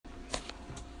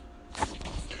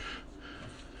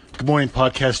Good morning,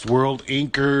 podcast world,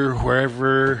 Anchor,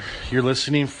 wherever you're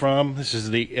listening from. This is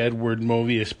the Edward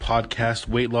Movius podcast,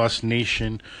 Weight Loss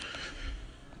Nation.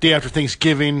 Day after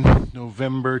Thanksgiving,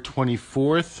 November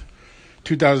 24th,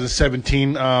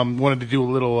 2017. Wanted to do a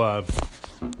little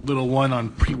one on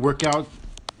pre-workout.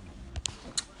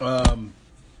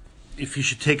 If you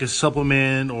should take a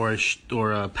supplement or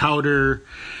a powder,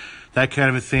 that kind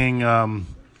of a thing.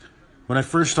 When I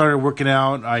first started working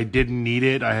out, I didn't need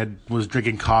it. Was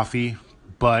drinking coffee,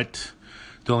 but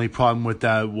the only problem with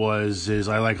that is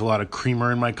I like a lot of creamer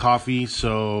in my coffee.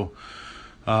 So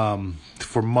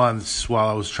for months while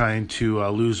I was trying to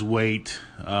lose weight,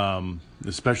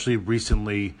 especially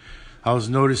recently, I was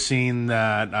noticing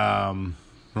that when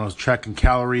I was tracking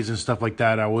calories and stuff like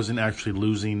that, I wasn't actually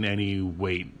losing any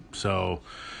weight. So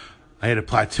I hit a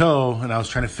plateau, and I was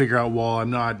trying to figure out, well,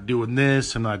 I'm not doing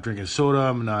this, I'm not drinking soda,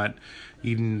 I'm not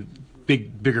eating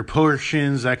bigger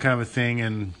portions, that kind of a thing,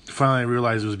 and finally I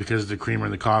realized it was because of the creamer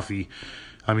in the coffee.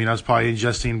 I mean, I was probably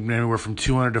ingesting anywhere from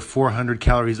 200 to 400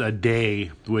 calories a day,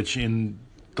 which in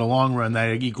the long run,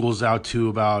 that equals out to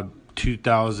about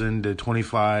 2,000 to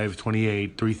 25,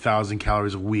 28, 3,000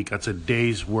 calories a week. That's a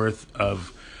day's worth of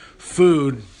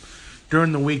food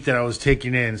during the week that I was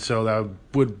taking in, so that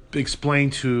would explain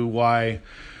to why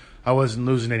I wasn't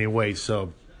losing any weight.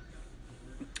 So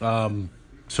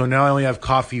now I only have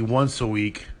coffee once a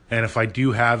week, and if I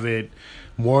do have it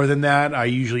more than that, I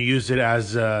usually use it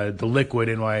as the liquid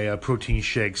in my protein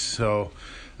shakes, so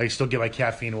I still get my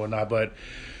caffeine and whatnot. But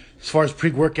as far as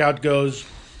pre-workout goes,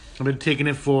 I've been taking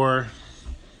it for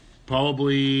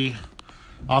probably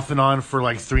off and on for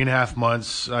like 3.5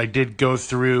 months. I did go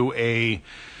through a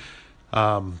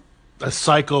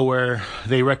cycle where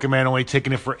they recommend only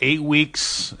taking it for 8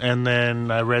 weeks, and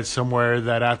then I read somewhere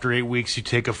that after 8 weeks you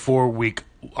take a 4-week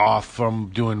off from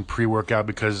doing pre-workout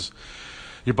because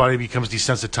your body becomes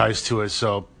desensitized to it.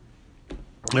 So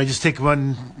I just take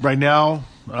one right now.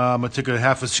 I took a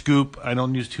half a scoop. I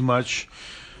don't use too much,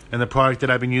 and the product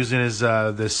that I've been using is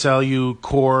the Cellu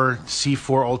Core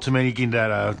C4 Ultimate. You can get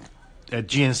that at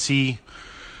GNC.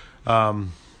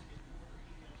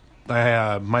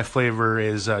 My flavor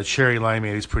is cherry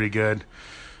limeade. It's pretty good.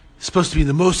 It's supposed to be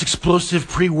the most explosive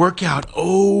pre-workout.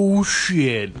 Oh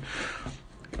shit!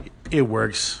 It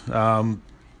works.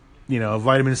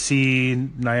 Vitamin C,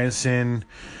 niacin,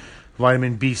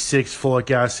 vitamin B6,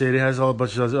 folic acid. It has a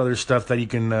bunch of other stuff that you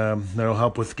can that'll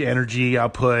help with energy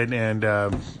output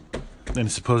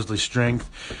and supposedly strength.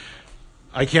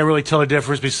 I can't really tell the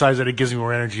difference besides that it gives me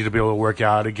more energy to be able to work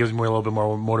out. It gives me a little bit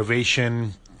more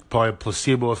motivation. Probably a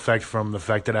placebo effect from the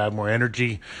fact that I have more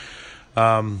energy.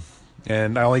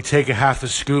 And I only take a half a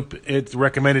scoop. It's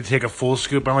recommended to take a full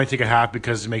scoop. I only take a half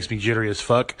because it makes me jittery as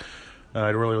fuck. I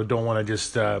really don't want to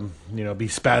just, be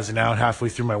spazzing out halfway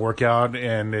through my workout,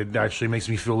 and it actually makes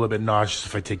me feel a little bit nauseous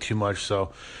if I take too much.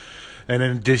 So, and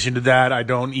in addition to that, I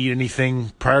don't eat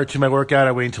anything prior to my workout.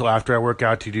 I wait until after I work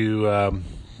out to do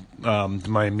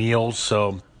my meals.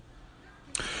 So,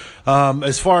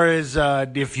 as far as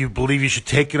if you believe you should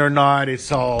take it or not, it's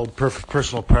all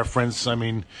personal preference. I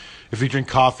mean, if you drink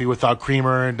coffee without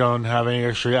creamer and don't have any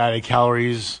extra added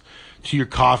calories to your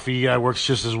coffee, that works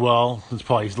just as well. It's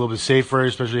probably a little bit safer,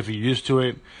 especially if you're used to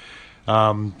it.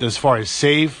 As far as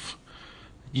safe,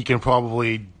 you can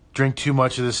probably drink too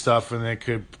much of this stuff and it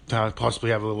could possibly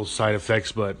have a little side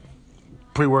effects. But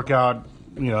pre-workout,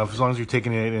 as long as you're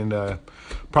taking it in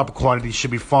proper quantity,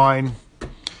 should be fine.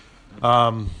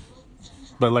 But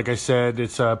like I said,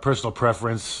 it's a personal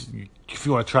preference. If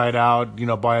you want to try it out,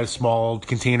 buy a small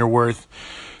container worth.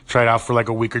 Try it out for like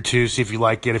a week or two, see if you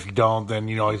like it. If you don't, then,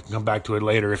 you can come back to it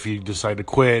later if you decide to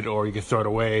quit, or you can throw it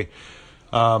away.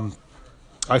 I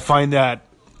find that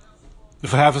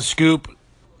if I have a scoop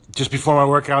just before my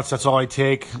workouts, that's all I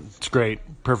take. It's great.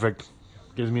 Perfect.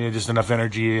 Gives me just enough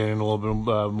energy and a little bit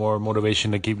more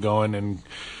motivation to keep going and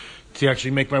to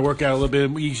actually make my workout a little bit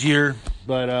easier.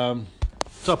 But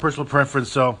it's all personal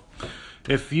preference. So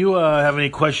if you have any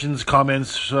questions,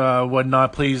 comments,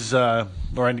 whatnot, please, or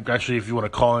actually if you want to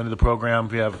call into the program,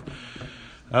 if you have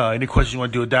any questions you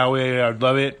want to do it that way, I'd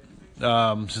love it.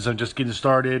 Since I'm just getting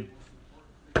started,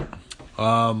 you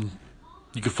can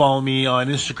follow me on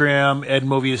Instagram,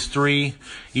 edmovius3,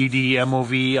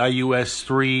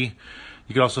 EDMOVIUS3.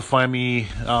 You can also find me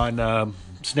on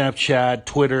Snapchat,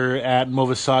 Twitter, at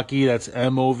Movisaki. That's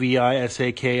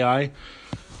MOVISAKI.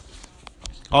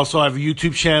 Also, I have a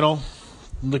YouTube channel.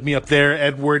 Look me up there,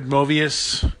 Edward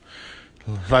Movius.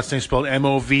 Last name spelled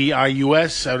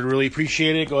Movius. I would really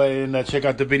appreciate it. Go ahead and check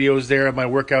out the videos there of my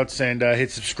workouts and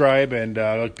hit subscribe. And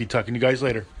I'll be talking to you guys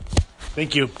later.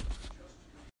 Thank you.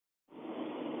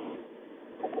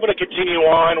 I'm going to continue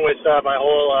on with my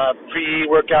whole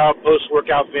pre-workout,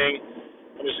 post-workout thing.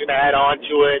 I'm just going to add on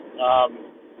to it.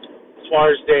 As far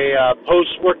as the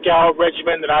post-workout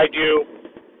regimen that I do,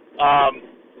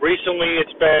 recently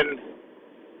it's been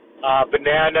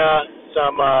banana,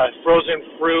 some frozen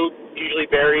fruit, usually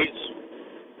berries,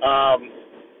 2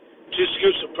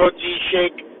 scoops of protein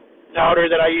shake powder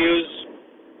that I use.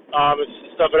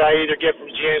 It's stuff that I either get from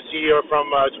GNC or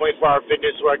from 24-Hour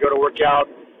Fitness where I go to work out.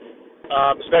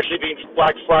 Especially being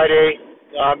Black Friday,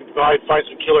 you can probably find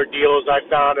some killer deals. I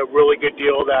found a really good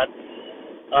deal that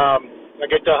I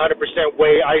get the 100%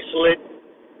 whey isolate.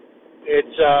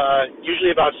 It's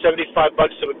usually about $75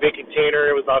 of a big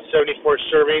container with about 74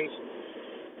 servings.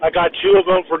 I got 2 of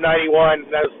them for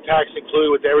 $91. That was tax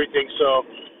included with everything. So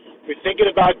if you're thinking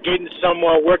about getting some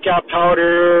workout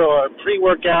powder or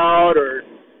pre-workout or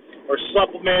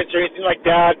supplements or anything like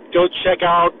that, go check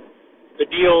out the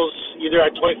deals either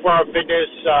at 24-Hour Fitness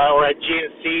or at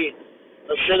GNC.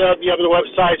 I'm sure there'll be other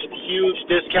websites with huge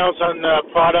discounts on the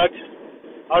product.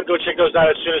 I would go check those out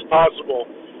as soon as possible.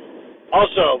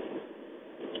 Also,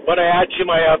 what I add to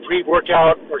my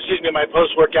my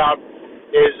post-workout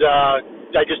is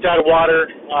I just add water.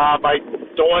 I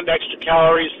don't want extra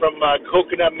calories from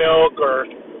coconut milk or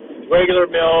regular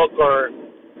milk or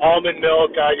almond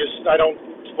milk. I don't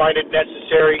find it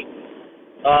necessary.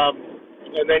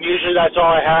 And then usually that's all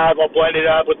I have. I'll blend it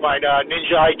up with my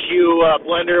Ninja IQ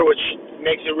blender, which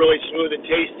makes it really smooth and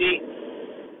tasty.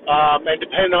 And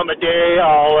depending on the day,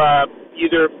 I'll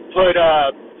either put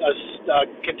a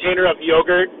container of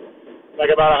yogurt,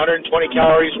 like about 120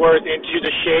 calories worth, into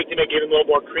the shake to make it a little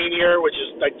more creamier,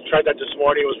 I tried that this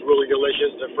morning. It was really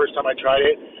delicious the first time I tried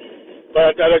it.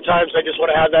 But other times I just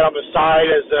want to have that on the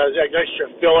side as an extra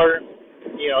filler,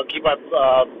 keep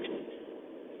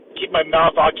my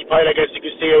mouth occupied, I guess you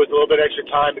could say, with a little bit extra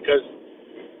time, because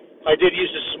I did used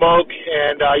to smoke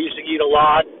and I used to eat a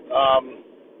lot,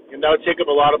 and that would take up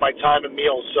a lot of my time and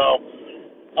meals. So,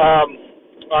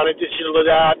 in addition to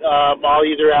that, I'll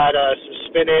either add some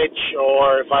spinach,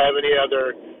 or if I have any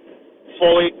other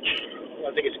foliage, I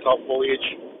think it's called foliage,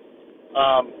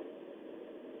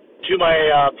 to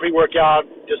my pre-workout,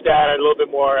 just add a little bit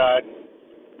more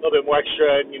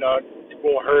extra, it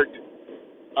won't hurt.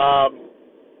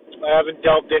 I haven't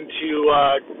delved into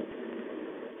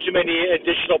too many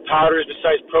additional powders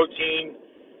besides protein.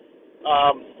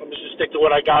 I'm just going to stick to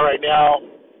what I got right now.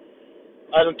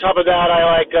 On top of that,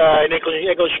 I like an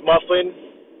English muffin.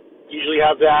 Usually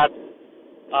have that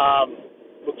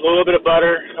with a little bit of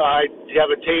butter. I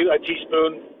have a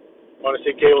teaspoon. I want to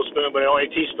say tablespoon, but only a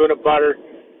teaspoon of butter.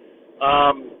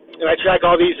 And I track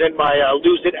all these in my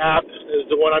Lose It app. Is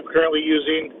the one I'm currently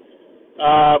using.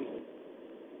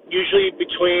 Usually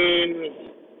between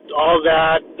all of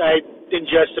that, I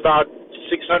ingest about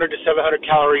 600 to 700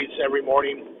 calories every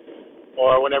morning,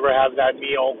 or whenever I have that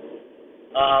meal.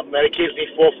 And it keeps me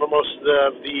full for most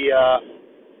of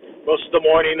the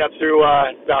morning up through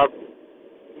about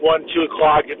 1, 2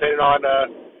 o'clock, depending on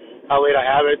how late I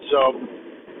have it. So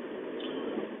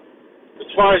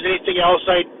as far as anything else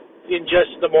I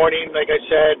ingest in the morning, like I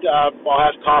said, I'll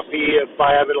have coffee. If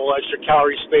I have a little extra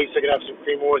calorie space, I can have some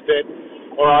creamer with it.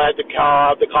 Or I'll add the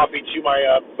coffee to my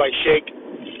shake.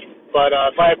 But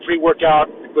if I have pre-workout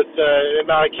with the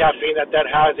amount of caffeine that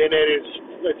has in it,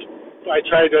 I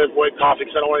try to avoid coffee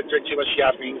because I don't want to drink too much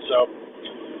caffeine. So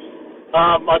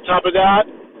on top of that,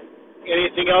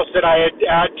 anything else that I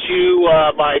add to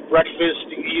my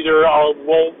breakfast, either I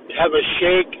won't have a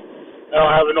shake, I'll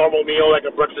have a normal meal like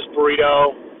a breakfast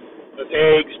burrito with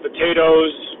eggs,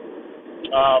 potatoes,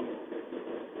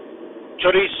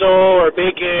 chorizo or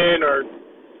bacon or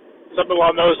something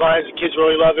along those lines. The kids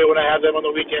really love it when I have them on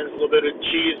the weekends. A little bit of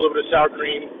cheese, a little bit of sour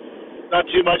cream. Not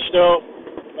too much, though.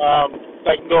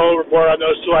 I can go overboard on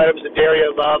those 2 items. The dairy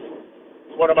I love.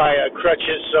 It's one of my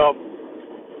crutches. So,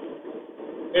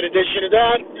 in addition to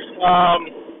that,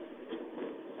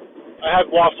 I have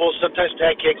waffles, sometimes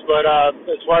pancakes. But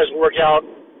as far as workout,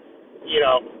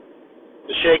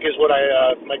 the shake is what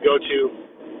my go-to.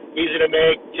 Easy to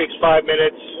make, takes 5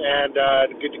 minutes, and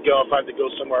good to go if I have to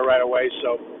go somewhere right away.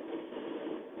 So.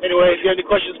 Anyway, if you have any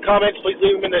questions, comments, please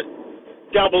leave them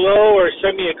down below or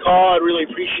send me a call. I'd really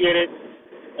appreciate it.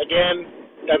 Again,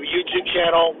 I have a YouTube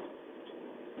channel.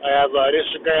 I have an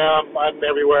Instagram. I'm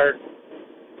everywhere.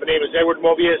 My name is Edward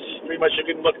Mobius. Pretty much you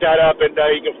can look that up and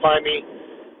you can find me.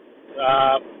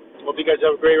 Hope you guys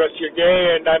have a great rest of your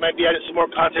day, and I might be adding some more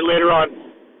content later on.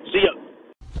 See ya.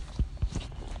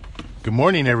 Good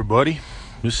morning, everybody.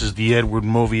 This is the Edward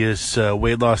Movius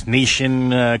Weight Loss Nation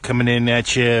coming in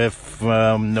at you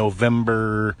from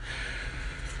November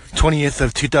 20th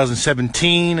of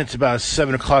 2017. It's about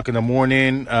 7 o'clock in the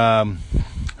morning.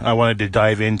 I wanted to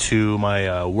dive into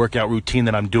my workout routine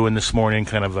that I'm doing this morning,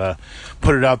 kind of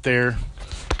put it out there.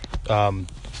 I'm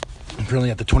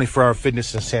currently at the 24-hour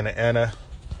fitness in Santa Ana,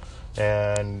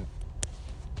 and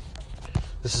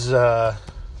this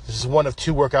is one of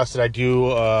two workouts that I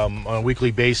do on a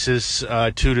weekly basis,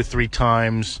 2 to 3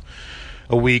 times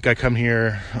a week. I come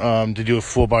here to do a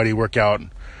full body workout.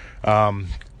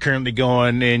 Currently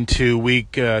going into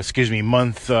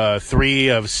month 3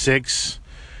 of 6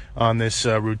 on this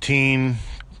routine.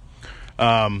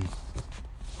 The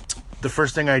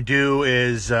first thing I do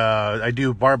is I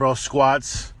do barbell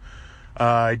squats.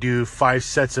 I do 5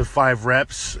 sets of 5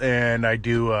 reps, and I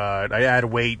add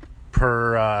weight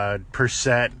per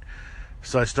set.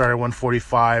 So I start at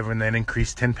 145 and then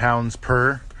increase 10 pounds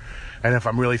per. And if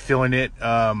I'm really feeling it,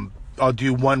 I'll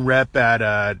do 1 rep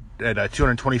at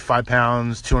 225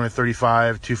 pounds,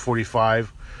 235,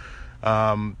 245,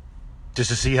 just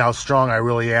to see how strong I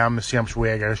really am, to see how much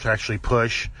weight I got to actually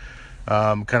push.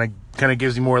 Kind of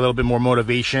gives me a little bit more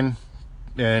motivation.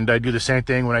 And I do the same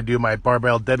thing when I do my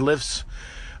barbell deadlifts.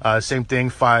 Same thing,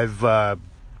 5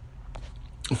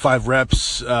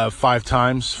 reps, 5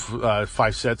 times,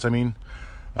 5 sets. Start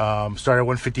at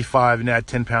 155 and add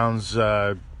 10 pounds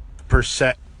per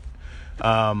set.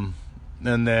 And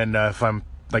then if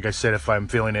I'm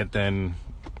feeling it, then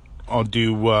I'll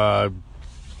do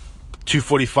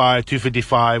 245,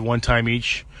 255, 1 time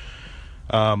each.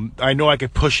 I know I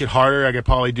could push it harder. I could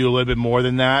probably do a little bit more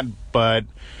than that, but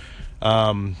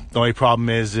the only problem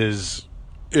is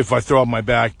if I throw up my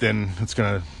back, then it's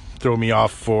gonna throw me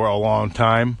off for a long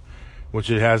time, which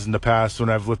it has in the past when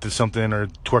I've lifted something or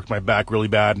twerked my back really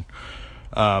bad.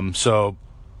 So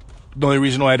the only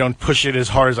reason why I don't push it as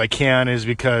hard as I can is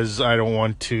because I don't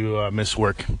want to miss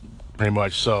work, pretty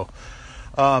much. So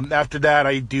after that,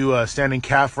 I do standing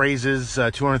calf raises,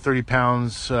 230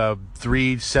 pounds,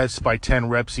 3 sets by 10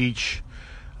 reps each.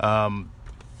 And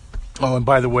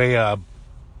by the way,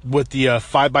 with the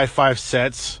 5x5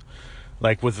 sets,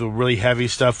 like with the really heavy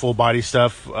stuff, full body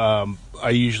stuff, I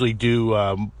usually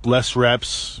do less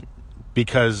reps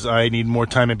because I need more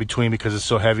time in between because it's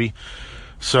so heavy.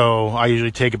 So I usually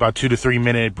take about 2 to 3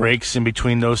 minute breaks in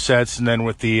between those sets, and then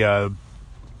with the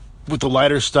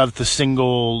lighter stuff, the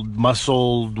single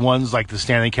muscle ones like the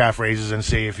standing calf raises, and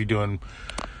say if you're doing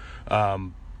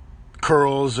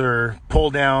curls or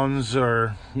pull downs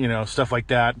or stuff like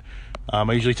that,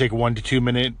 I usually take 1 to 2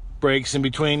 minute breaks in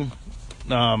between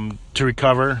to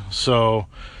recover. So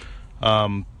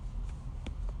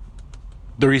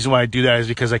the reason why I do that is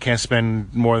because I can't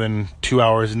spend more than 2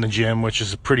 hours in the gym, which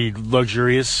is pretty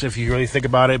luxurious if you really think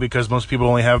about it, because most people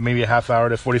only have maybe a half hour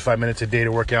to 45 minutes a day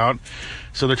to work out.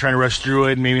 So they're trying to rush through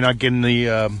it and maybe not getting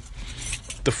the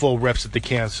full reps that they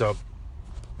can. So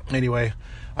anyway,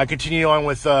 I continue on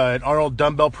with Arnold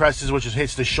dumbbell presses, which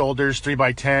hits the shoulders,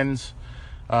 3x10s.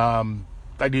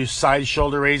 I do side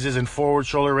shoulder raises and forward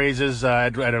shoulder raises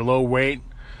at a low weight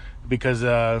because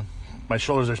my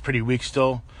shoulders are pretty weak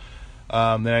still.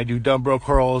 Then I do dumbbell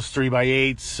curls,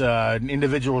 3x8s,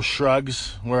 individual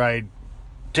shrugs where I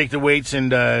take the weights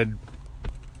and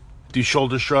do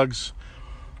shoulder shrugs.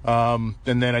 And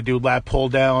then I do lat pull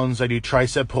downs. I do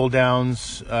tricep pull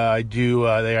downs.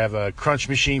 They have a crunch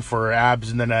machine for abs,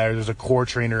 and then there's a core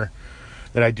trainer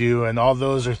that I do, and all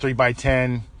those are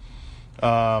 3x10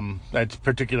 at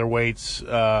particular weights.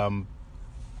 And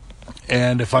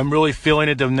if I'm really feeling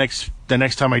it the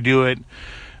next time I do it,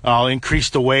 I'll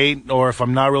increase the weight, or if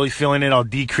I'm not really feeling it, I'll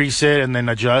decrease it and then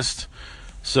adjust.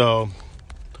 So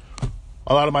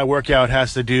a lot of my workout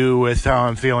has to do with how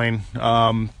I'm feeling.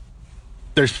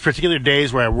 There's particular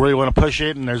days where I really want to push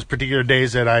it, and there's particular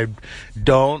days that I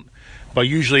don't. But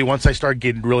usually once I start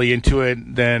getting really into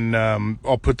it, then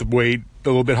I'll put the weight a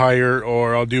little bit higher,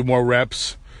 or I'll do more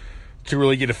reps to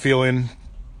really get a feeling.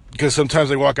 Because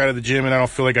sometimes I walk out of the gym and I don't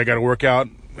feel like I got to work out,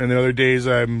 and the other days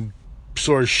I'm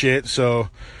sore as shit. So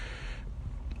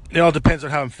it all depends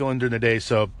on how I'm feeling during the day.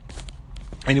 So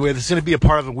anyway, this is going to be a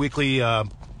part of a weekly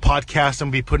podcast I'm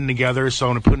going to be putting together. So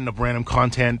I'm going to put in up random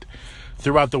content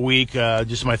throughout the week,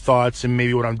 just my thoughts and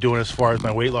maybe what I'm doing as far as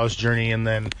my weight loss journey, and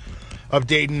then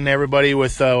updating everybody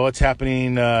with what's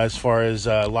happening as far as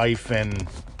life and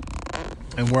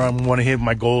where I want to hit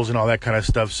my goals and all that kind of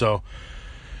stuff. So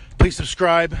please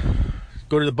subscribe,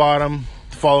 go to the bottom,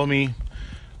 follow me.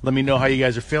 Let me know how you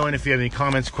guys are feeling. If you have any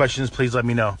comments, questions, please let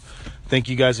me know. Thank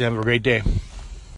you guys and have a great day.